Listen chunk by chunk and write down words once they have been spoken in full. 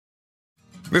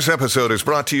This episode is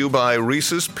brought to you by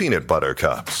Reese's Peanut Butter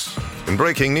Cups. In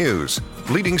breaking news,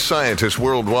 leading scientists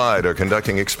worldwide are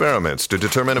conducting experiments to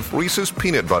determine if Reese's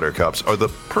Peanut Butter Cups are the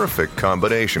perfect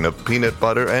combination of peanut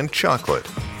butter and chocolate.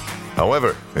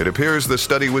 However, it appears the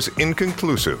study was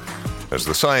inconclusive, as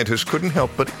the scientists couldn't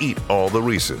help but eat all the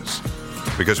Reese's.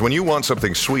 Because when you want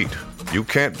something sweet, you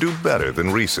can't do better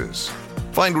than Reese's.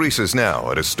 Find Reese's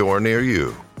now at a store near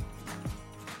you.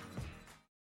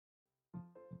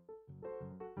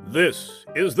 This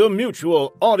is the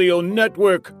Mutual Audio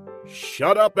Network.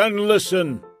 Shut up and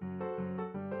listen.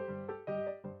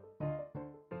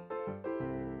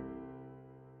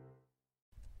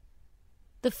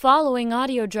 The following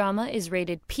audio drama is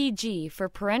rated PG for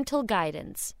parental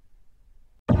guidance.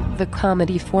 The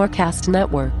Comedy Forecast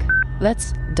Network.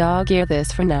 Let's dog-ear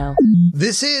this for now.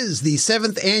 This is the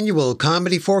 7th Annual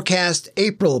Comedy Forecast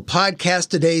April Podcast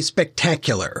Today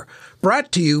Spectacular,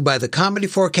 brought to you by the Comedy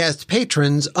Forecast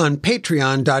patrons on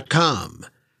Patreon.com.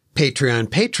 Patreon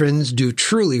patrons do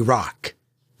truly rock.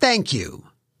 Thank you.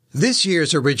 This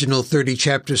year's original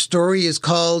 30-chapter story is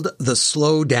called The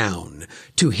Slow Down.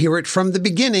 To hear it from the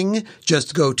beginning,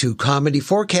 just go to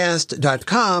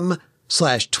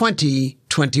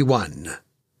comedyforecast.com/2021.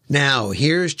 Now,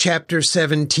 here's Chapter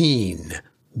 17,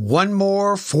 One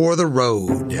More for the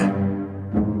Road.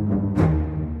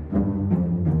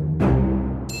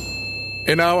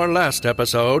 In our last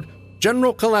episode,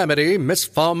 General Calamity, Miss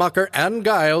Fallmacher, and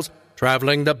Giles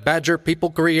traveling the Badger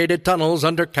People-created tunnels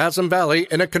under Chasm Valley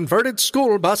in a converted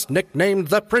school bus nicknamed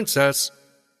the Princess.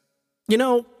 You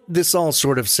know, this all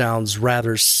sort of sounds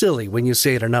rather silly when you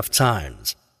say it enough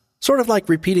times. Sort of like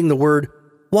repeating the word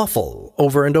waffle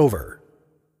over and over.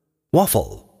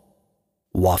 Waffle.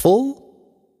 Waffle?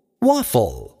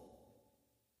 Waffle.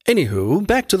 Anywho,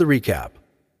 back to the recap.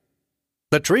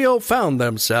 The trio found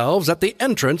themselves at the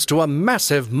entrance to a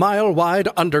massive mile-wide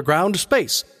underground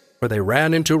space, where they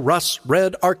ran into Russ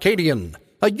Red Arcadian,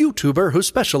 a YouTuber who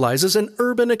specializes in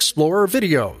urban explorer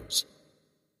videos.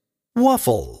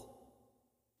 Waffle.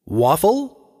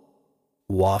 Waffle?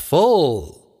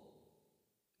 Waffle.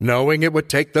 Knowing it would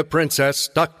take the princess,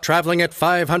 stuck traveling at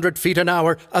 500 feet an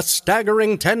hour, a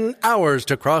staggering 10 hours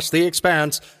to cross the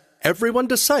expanse, everyone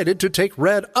decided to take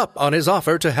Red up on his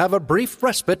offer to have a brief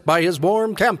respite by his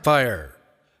warm campfire.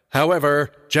 However,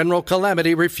 General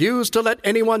Calamity refused to let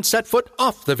anyone set foot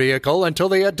off the vehicle until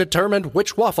they had determined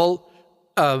which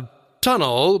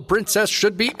tunnel Princess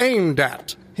should be aimed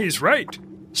at. He's right.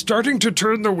 Starting to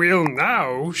turn the wheel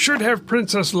now should have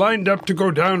Princess lined up to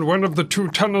go down one of the two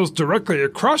tunnels directly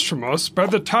across from us by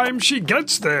the time she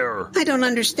gets there. I don't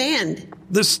understand.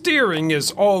 The steering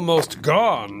is almost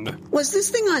gone. Was this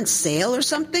thing on sale or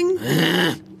something?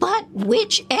 But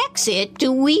which exit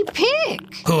do we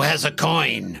pick? Who has a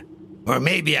coin? Or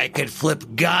maybe I could flip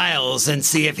Giles and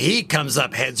see if he comes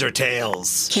up heads or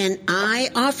tails. Can I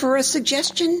offer a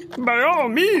suggestion? By all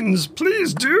means,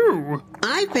 please do.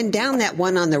 I've been down that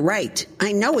one on the right.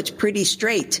 I know it's pretty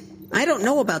straight. I don't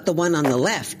know about the one on the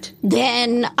left.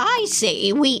 Then I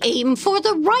say we aim for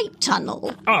the right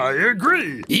tunnel. I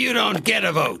agree. You don't get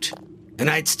a vote. And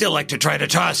I'd still like to try to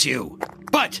toss you.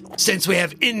 But since we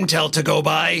have intel to go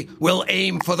by, we'll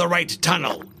aim for the right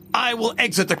tunnel. I will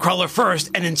exit the crawler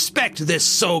first and inspect this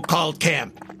so-called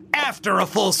camp. After a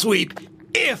full sweep,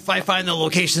 if I find the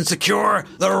location secure,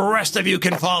 the rest of you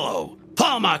can follow.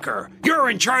 Fallmacher, you're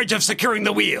in charge of securing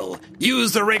the wheel.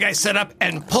 Use the rig I set up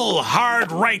and pull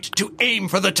hard right to aim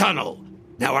for the tunnel.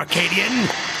 Now, Arcadian,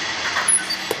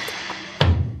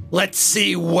 let's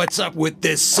see what's up with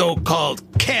this so-called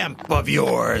camp of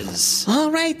yours.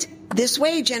 All right. This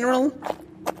way, General.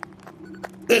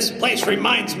 This place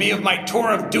reminds me of my tour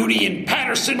of duty in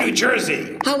Patterson, New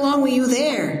Jersey. How long were you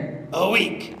there? A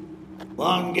week.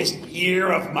 Longest year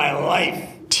of my life.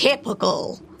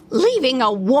 Typical. Leaving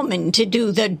a woman to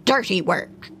do the dirty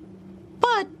work.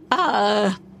 But,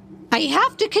 I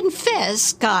have to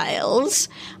confess, Giles,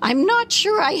 I'm not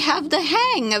sure I have the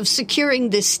hang of securing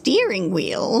the steering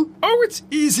wheel. Oh, it's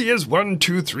easy as 1,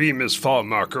 2, 3, Miss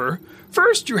Fallmacher.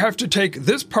 First, you have to take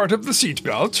this part of the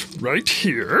seatbelt, right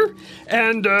here,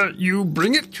 and you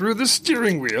bring it through the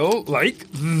steering wheel like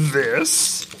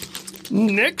this.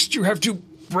 Next, you have to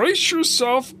brace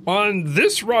yourself on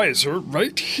this riser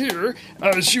right here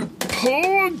as you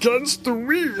pull against the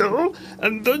wheel,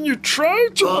 and then you try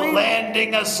to... The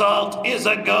landing assault is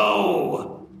a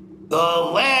go. The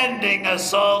landing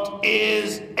assault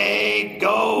is a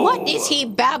go. What is he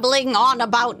babbling on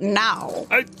about now?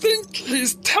 I think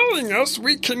he's telling us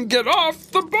we can get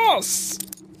off the bus.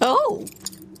 Oh.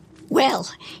 Well,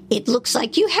 it looks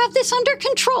like you have this under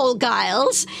control,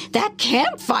 Giles. That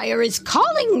campfire is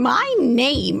calling my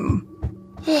name.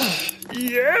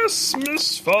 Yes,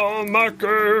 Miss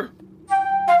Fallmacher.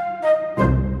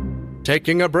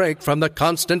 Taking a break from the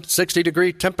constant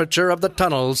 60-degree temperature of the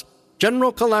tunnels,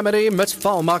 General Calamity, Miss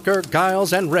Fallmacher,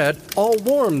 Giles, and Red all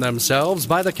warm themselves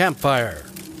by the campfire.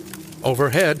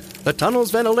 Overhead, the tunnel's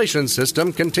ventilation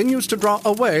system continues to draw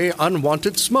away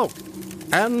unwanted smoke.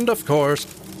 And, of course,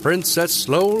 Princess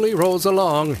slowly rolls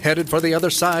along, headed for the other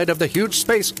side of the huge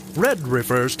space Red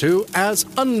refers to as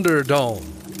Underdome.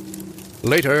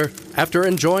 Later, after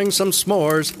enjoying some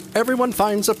s'mores, everyone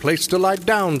finds a place to lie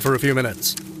down for a few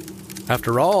minutes.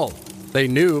 After all, they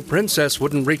knew Princess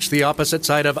wouldn't reach the opposite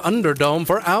side of Underdome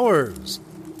for hours.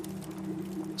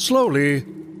 Slowly,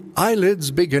 eyelids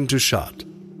begin to shut,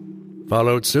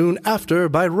 followed soon after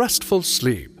by restful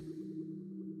sleep.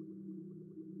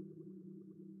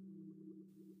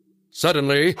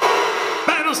 Suddenly,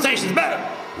 Battle stations, battle!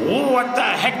 What the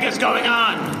heck is going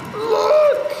on?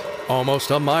 Look!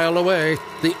 Almost a mile away,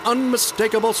 the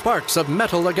unmistakable sparks of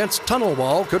metal against tunnel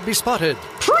wall could be spotted.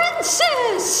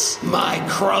 Princess! My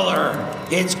crawler,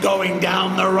 it's going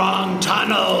down the wrong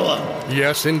tunnel.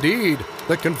 Yes, indeed.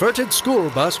 The converted school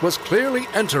bus was clearly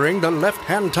entering the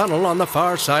left-hand tunnel on the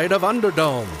far side of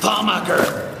Underdome.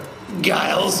 Fallmacher,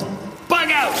 Giles,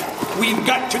 bug out! We've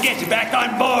got to get back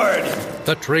on board.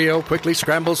 The trio quickly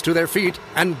scrambles to their feet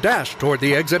and dash toward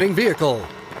the exiting vehicle.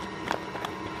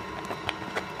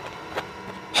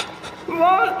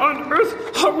 Why on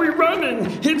earth are we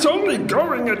running? It's only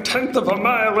going 1/10 of a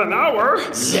mile an hour.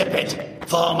 Zip it.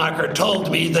 Fallmacher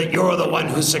told me that you're the one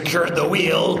who secured the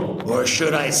wheel, or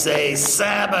should I say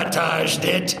sabotaged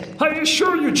it. I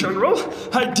assure you, General,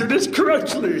 I did it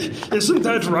correctly. Isn't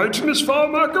that right, Miss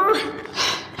Fallmacher?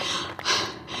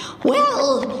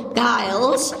 Well,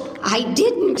 Giles, I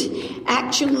didn't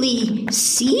actually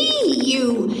see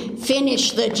you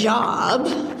finish the job.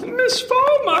 Miss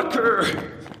Fallmacher!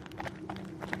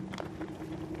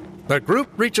 The group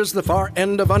reaches the far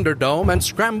end of Underdome and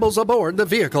scrambles aboard the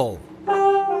vehicle.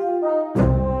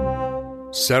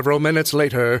 Several minutes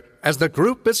later, as the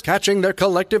group is catching their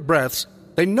collective breaths,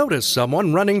 they notice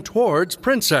someone running towards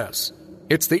Princess.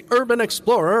 It's the urban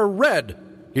explorer, Red.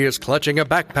 He is clutching a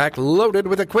backpack loaded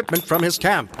with equipment from his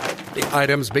camp. The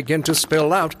items begin to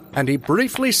spill out, and he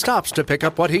briefly stops to pick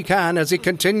up what he can as he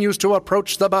continues to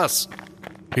approach the bus.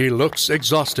 He looks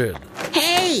exhausted.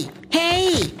 Hey!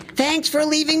 Thanks for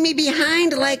leaving me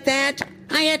behind like that.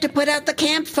 I had to put out the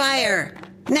campfire.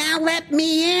 Now let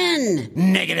me in.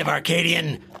 Negative,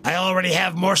 Arcadian. I already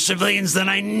have more civilians than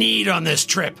I need on this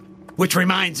trip. Which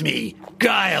reminds me,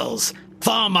 Giles,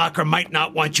 Fallmacher might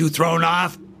not want you thrown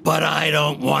off, but I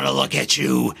don't want to look at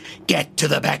you. Get to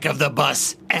the back of the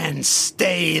bus and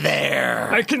stay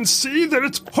there. I can see that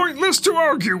it's pointless to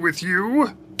argue with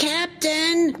you.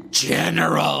 Captain!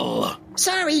 General!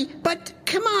 Sorry, but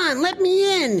come on, let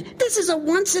me in. This is a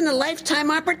once-in-a-lifetime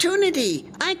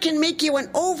opportunity. I can make you an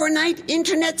overnight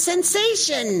internet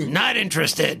sensation. Not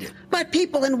interested. But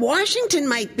people in Washington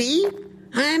might be.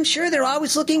 I'm sure they're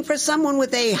always looking for someone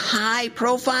with a high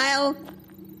profile.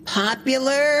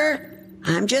 Popular.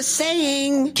 I'm just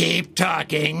saying. Keep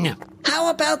talking. How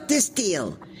about this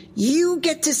deal? You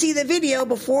get to see the video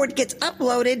before it gets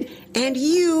uploaded, and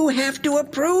you have to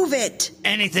approve it.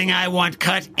 Anything I want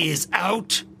cut is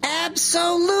out?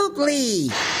 Absolutely.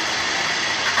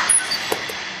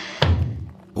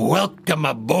 Welcome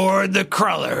aboard the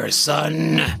crawler,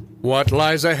 son. What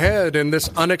lies ahead in this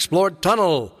unexplored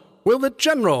tunnel? Will the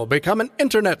General become an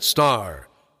internet star?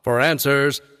 For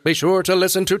answers, be sure to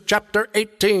listen to Chapter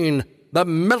 18, The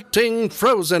Melting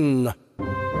Frozen.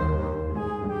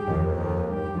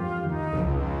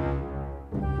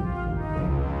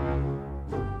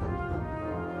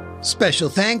 Special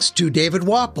thanks to David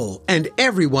Wapple and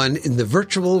everyone in the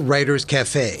Virtual Writers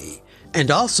Cafe,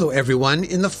 and also everyone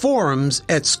in the forums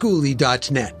at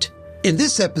Schooly.net. In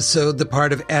this episode, the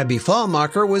part of Abby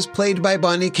Fallmacher was played by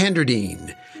Bonnie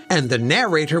Kenderdine, and the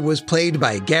narrator was played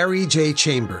by Gary J.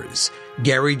 Chambers,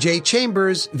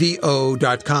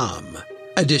 GaryJChambersVO.com.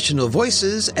 Additional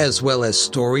voices as well as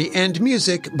story and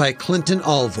music by Clinton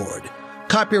Alvord.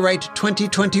 Copyright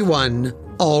 2021,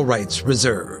 all rights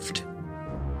reserved.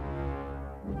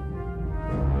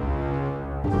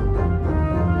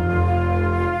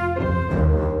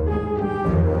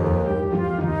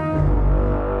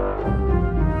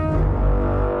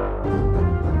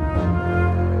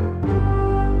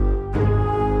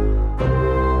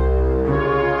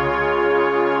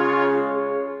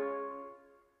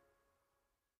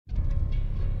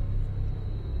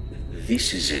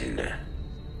 This is an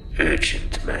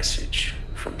urgent message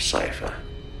from Cypher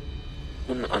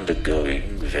on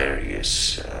undergoing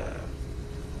various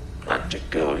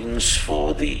undergoings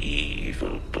for the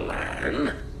evil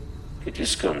plan, it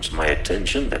has come to my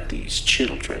attention that these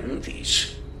children,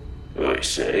 these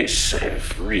Oises,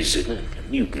 have risen in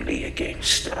mutiny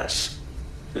against us.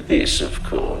 This, of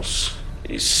course,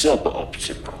 is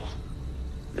suboptimal.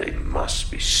 They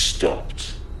must be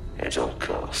stopped at all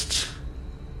costs.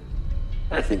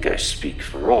 I think I speak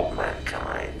for all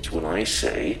mankind when I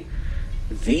say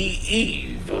the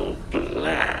evil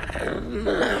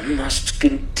plan must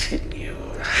continue.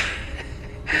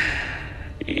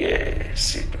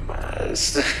 Yes, it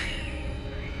must.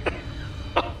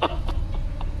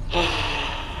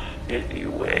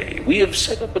 Anyway, we have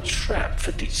set up a trap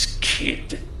for these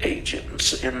kid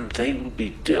agents, and they will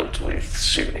be dealt with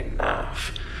soon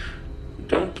enough.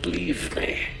 Don't believe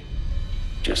me.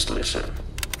 Just listen.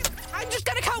 I'm just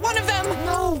gonna cut one of them!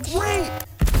 No, wait!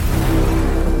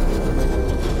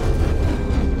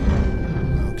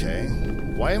 Okay.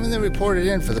 Why haven't they reported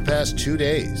in for the past 2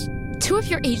 days? 2 of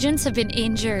your agents have been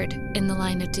injured in the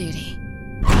line of duty.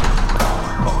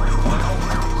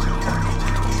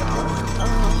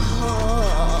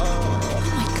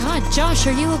 Josh,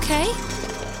 are you okay?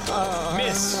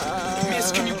 Miss,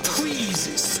 can you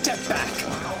please step back?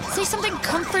 Say something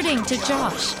comforting to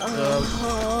Josh.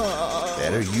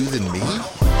 Better you than me?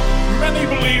 Many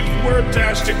believe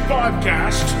Wordtastic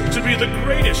Podcast to be the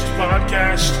greatest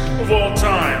podcast of all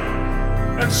time.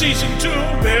 And Season 2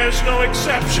 bears no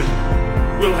exception.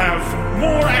 We'll have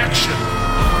more action.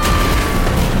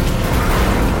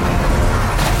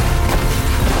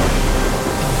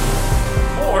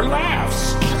 More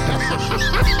laughs.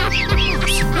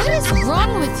 What is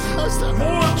wrong with you?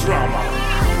 More drama.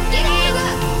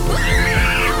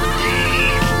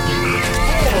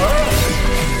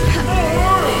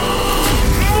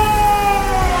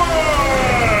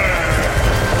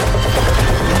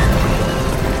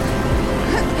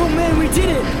 Oh man, we did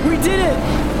it! We did it!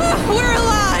 We're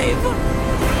alive!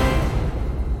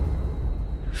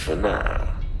 For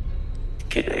now,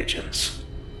 kid agents.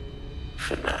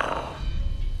 For now.